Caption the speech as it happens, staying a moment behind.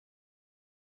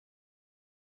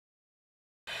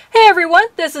Hey everyone,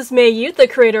 this is Mei Yu, the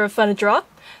creator of Fun2draw.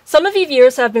 Some of you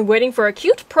viewers have been waiting for a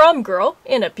cute prom girl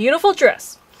in a beautiful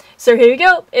dress. So here you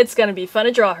go, it's gonna be fun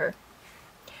to draw her.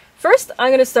 First, I'm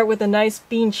gonna start with a nice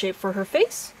bean shape for her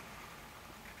face.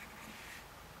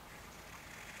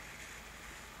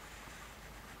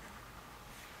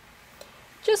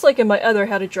 Just like in my other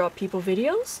how to draw people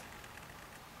videos.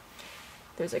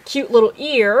 There's a cute little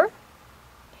ear.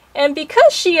 And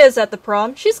because she is at the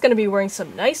prom, she's gonna be wearing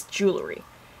some nice jewelry.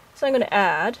 So I'm going to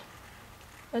add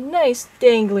a nice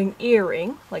dangling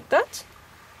earring like that.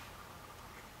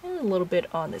 And a little bit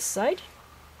on this side.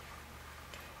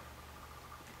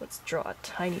 Let's draw a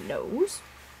tiny nose.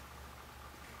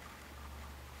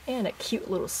 And a cute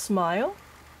little smile.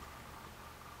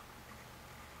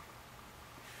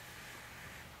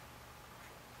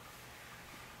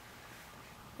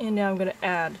 And now I'm going to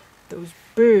add those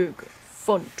big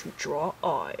Fun2draw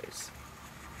eyes.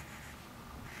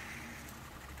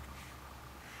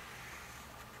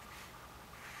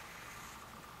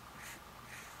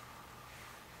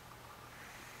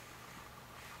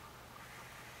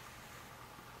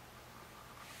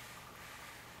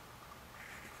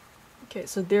 Okay,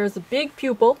 so there's a big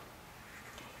pupil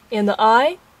in the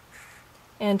eye,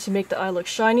 and to make the eye look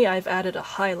shiny, I've added a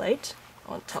highlight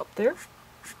on top there.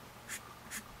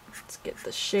 Let's get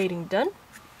the shading done.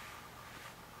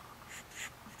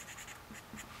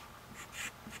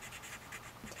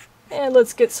 And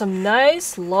let's get some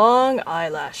nice long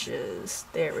eyelashes.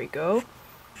 There we go.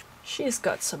 She's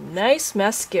got some nice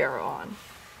mascara on.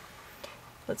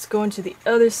 Let's go into the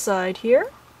other side here.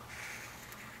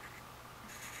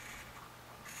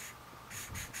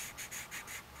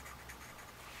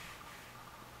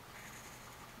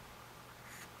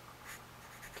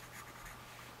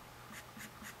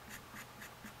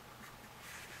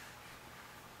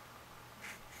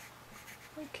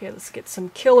 Okay, let's get some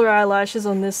killer eyelashes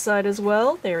on this side as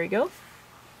well. There we go.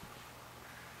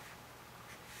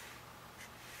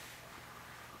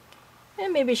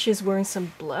 And maybe she's wearing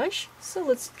some blush, so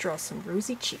let's draw some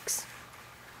rosy cheeks.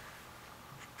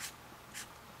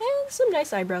 And some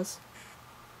nice eyebrows.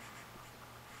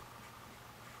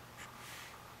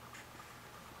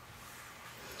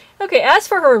 Okay, as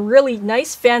for her really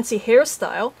nice fancy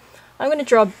hairstyle, I'm going to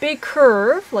draw a big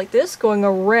curve like this going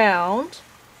around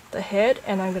the head,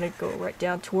 and I'm going to go right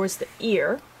down towards the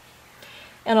ear.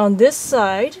 And on this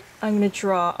side, I'm going to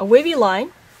draw a wavy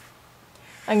line.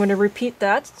 I'm going to repeat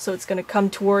that, so it's going to come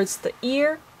towards the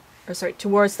ear, or sorry,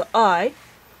 towards the eye.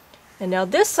 And now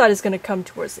this side is going to come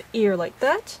towards the ear like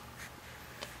that.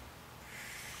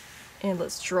 And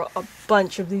let's draw a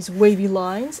bunch of these wavy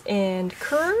lines and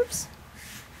curves.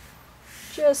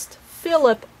 Just fill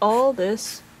up all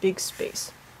this big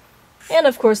space. And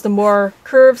of course, the more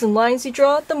curves and lines you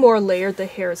draw, the more layered the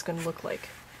hair is going to look like.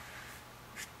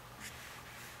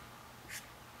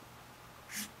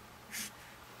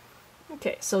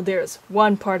 Okay, so there's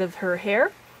one part of her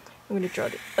hair. I'm going to draw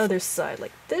the other side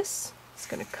like this. It's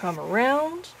going to come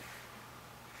around.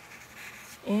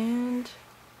 And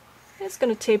it's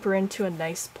going to taper into a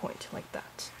nice point like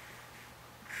that.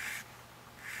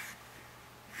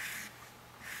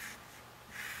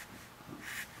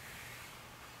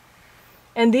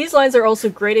 And these lines are also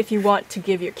great if you want to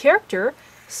give your character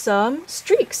some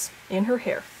streaks in her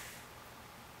hair.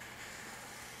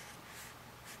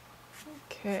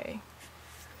 Okay.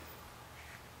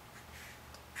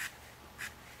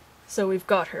 So we've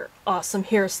got her awesome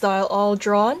hairstyle all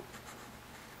drawn.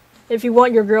 If you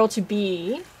want your girl to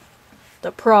be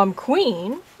the prom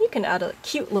queen, you can add a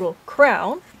cute little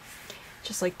crown,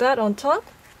 just like that on top,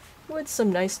 with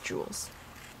some nice jewels.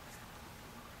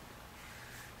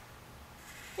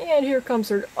 And here comes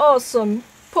her awesome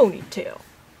ponytail.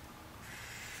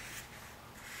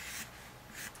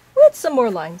 With some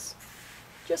more lines,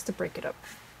 just to break it up.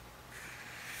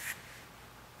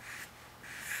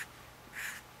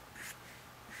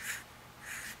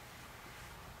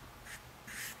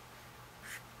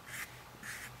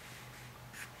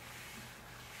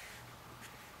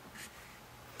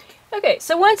 Okay,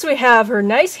 so once we have her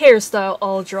nice hairstyle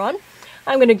all drawn,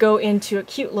 I'm going to go into a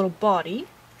cute little body.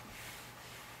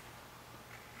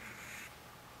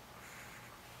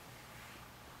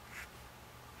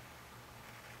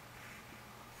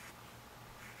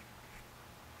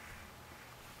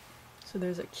 So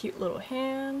there's a cute little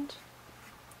hand.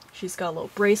 She's got a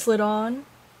little bracelet on.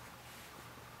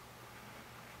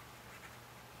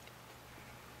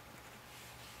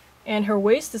 And her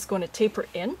waist is going to taper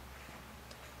in. I'm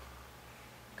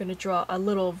going to draw a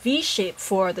little V shape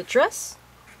for the dress.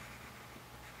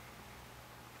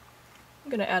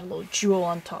 I'm going to add a little jewel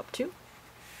on top too.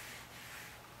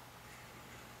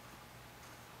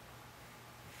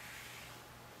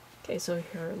 Okay, so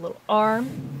her little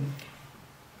arm.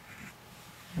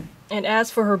 And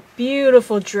as for her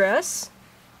beautiful dress,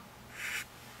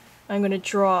 I'm going to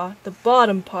draw the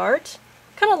bottom part,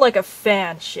 kind of like a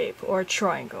fan shape or a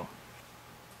triangle.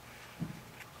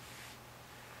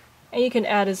 And you can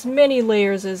add as many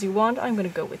layers as you want. I'm going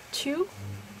to go with 2.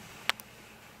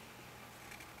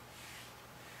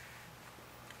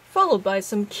 Followed by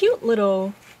some cute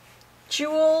little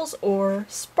jewels or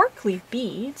sparkly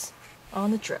beads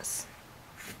on the dress.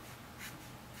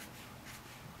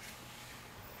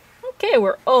 Okay,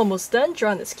 we're almost done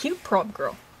drawing this cute prom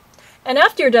girl. And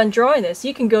after you're done drawing this,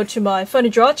 you can go to my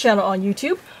Fun2draw channel on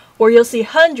YouTube, where you'll see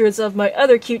hundreds of my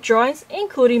other cute drawings,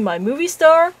 including my movie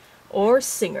star or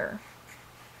singer.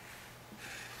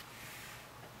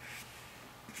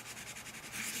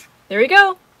 There you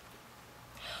go!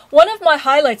 One of my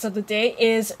highlights of the day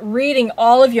is reading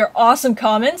all of your awesome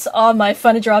comments on my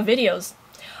Fun2draw videos.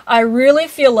 I really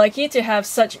feel lucky to have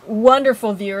such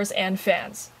wonderful viewers and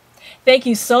fans. Thank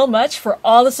you so much for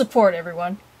all the support,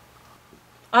 everyone.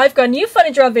 I've got new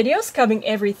Fun2draw videos coming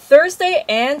every Thursday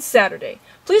and Saturday.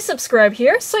 Please subscribe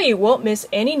here so you won't miss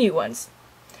any new ones.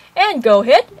 And go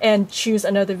ahead and choose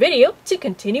another video to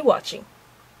continue watching.